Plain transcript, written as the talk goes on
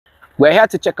We're here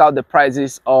to check out the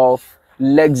prices of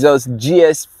Lexus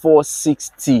GX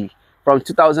 460 from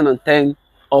 2010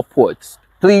 upwards.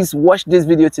 Please watch this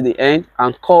video to the end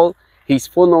and call his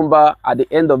phone number at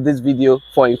the end of this video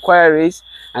for inquiries,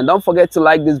 and don't forget to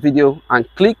like this video and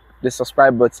click the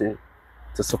subscribe button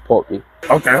to support me.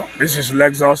 Okay, this is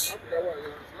Lexus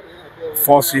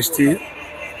 460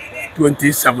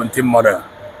 2017 model.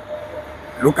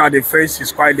 Look at the face,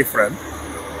 it's quite different.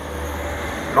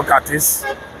 Look at this.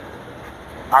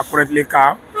 Accurately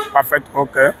car, perfect,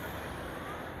 okay.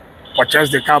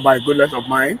 Purchased the car by a good lot of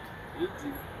mine.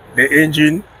 The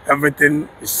engine, everything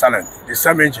is silent. The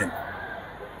same engine.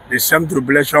 The same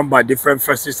turbulation by different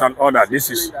phases and order. This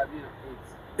is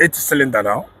 8-cylinder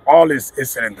now. All is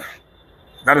 8-cylinder.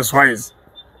 That is why it's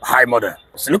high model.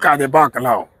 So look at the back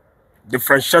now.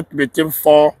 Differentiate between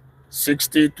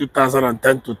 460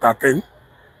 2010 to 13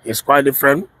 is quite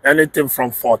different. Anything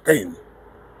from 14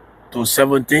 to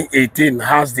 17, 18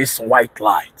 has this white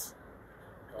light.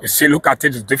 You see, look at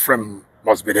it, it's different,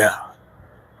 must be there.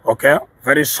 Okay,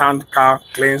 very sound car,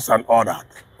 cleans and all that.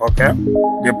 Okay,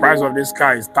 the price of this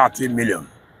car is 30 million.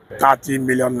 30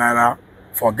 million naira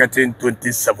for getting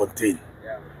 2017.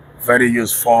 Very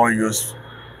used, 4-use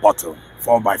bottle,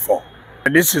 4x4.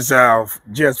 This is a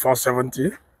GX 470.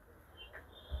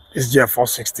 This is GX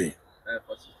 460.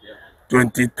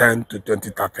 2010 to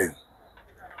 2013.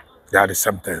 They are the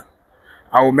same thing.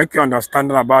 I will make you understand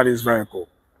about this vehicle.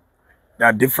 They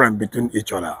are different between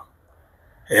each other.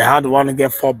 He had one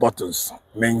get 4 buttons,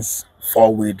 means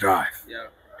 4-wheel drive. Yeah.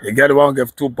 He get one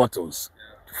get 2 buttons,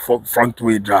 for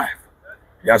front-wheel drive.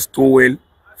 He has 2-wheel,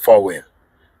 4-wheel.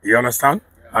 You understand?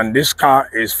 Yeah. And this car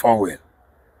is 4-wheel.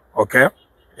 Okay?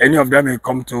 Any of them will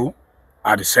come to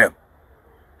are the same,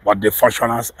 but the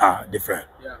functionals are different.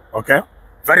 Yeah. Okay?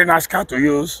 Very nice car to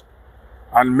use.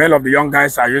 And many of the young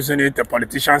guys are using it, the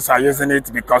politicians are using it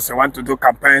because they want to do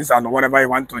campaigns and whatever they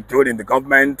want to do in the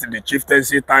government, the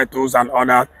chieftaincy titles and all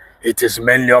that, it is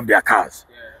mainly of their cars.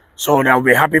 Yeah. So they'll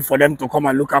be happy for them to come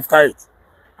and look after it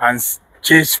and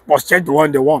purchase the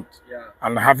one they want, yeah,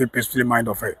 and have a peaceful mind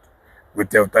of it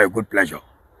with a good pleasure.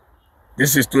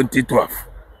 This is 2012.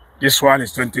 This one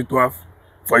is 2012.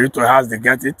 For you to have to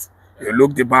get it, you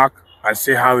look the back and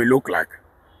see how it look like.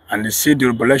 And you see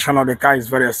the relation of the car is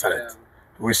very excellent. Yeah.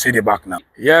 We see the back now.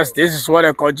 Yes, this is what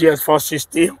I call GX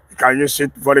 460. You can use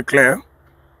it very clear.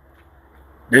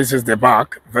 This is the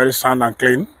back, very sound and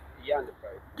clean.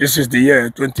 This is the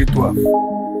year 2012.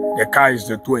 The car is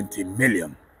the 20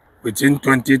 million. Between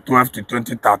 2012 to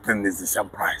 2013 is the same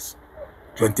price,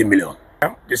 20 million.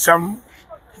 The same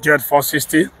GX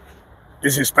 460.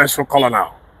 This is special color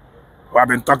now. We have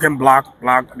been talking black.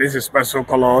 This is special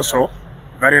color also.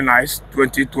 Very nice,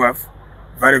 2012,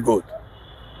 very good.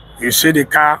 You see the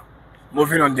car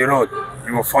moving on the road,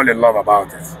 you will fall in love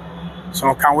about it.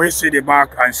 So can we see the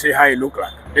back and see how it look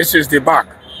like? This is the back,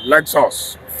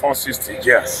 Lexus 460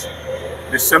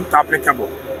 GX. The same applicable.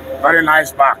 Very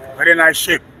nice back, very nice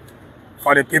shape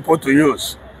for the people to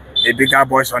use. The bigger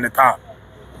boys on the town,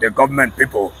 the government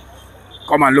people.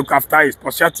 Come and look after it,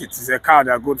 possess it. It's a car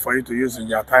that are good for you to use in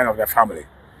your time of the family.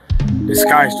 This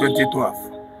car is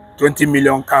 2012. 20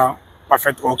 million car,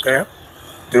 perfect okay.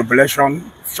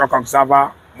 Turbulation, shock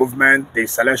observer, movement,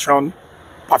 deceleration,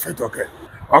 perfect okay.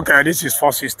 Okay, this is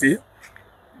 460.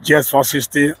 GX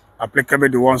 460, applicable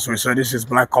the ones we say this is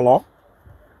black color.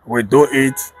 We do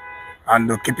it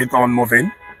and keep it on moving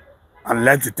and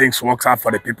let the things work out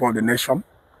for the people of the nation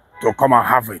to come and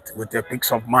have it with a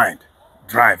peace of mind,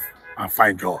 drive and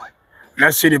find joy.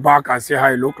 Let's see the back and see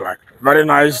how it look like. Very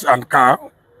nice and car,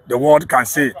 the world can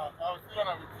see it.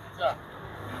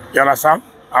 You understand?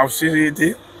 I'll see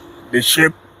it, the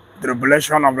shape, the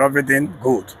relation of everything,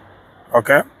 good.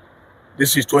 Okay?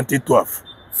 This is 2012,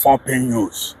 4-pin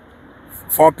use.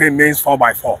 4-pin means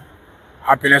 4x4.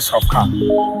 Happiness of car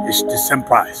is the same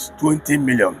price, 20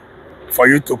 million, for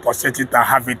you to possess it and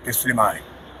have it peacefully mind.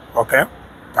 Okay?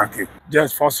 Thank you.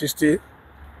 Just 460,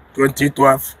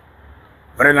 2012,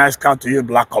 very nice car to you,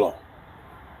 black color.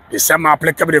 The same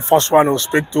applicable, the first one will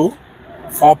speak to,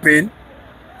 4-pin,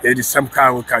 is the same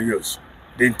car we can use.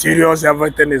 The interiors,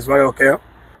 everything is very okay.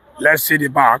 Let's see the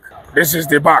back. This is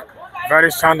the back, very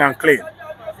sound and clean.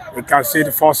 You can see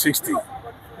the 460.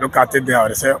 Look at it there,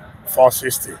 they say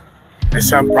 460. The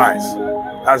same price.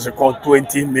 That's called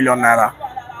 20 million naira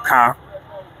car.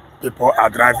 People are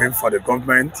driving for the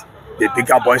government, the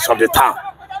bigger boys of the town.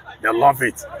 They love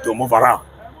it to move around,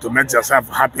 to make themselves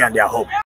happy and their home.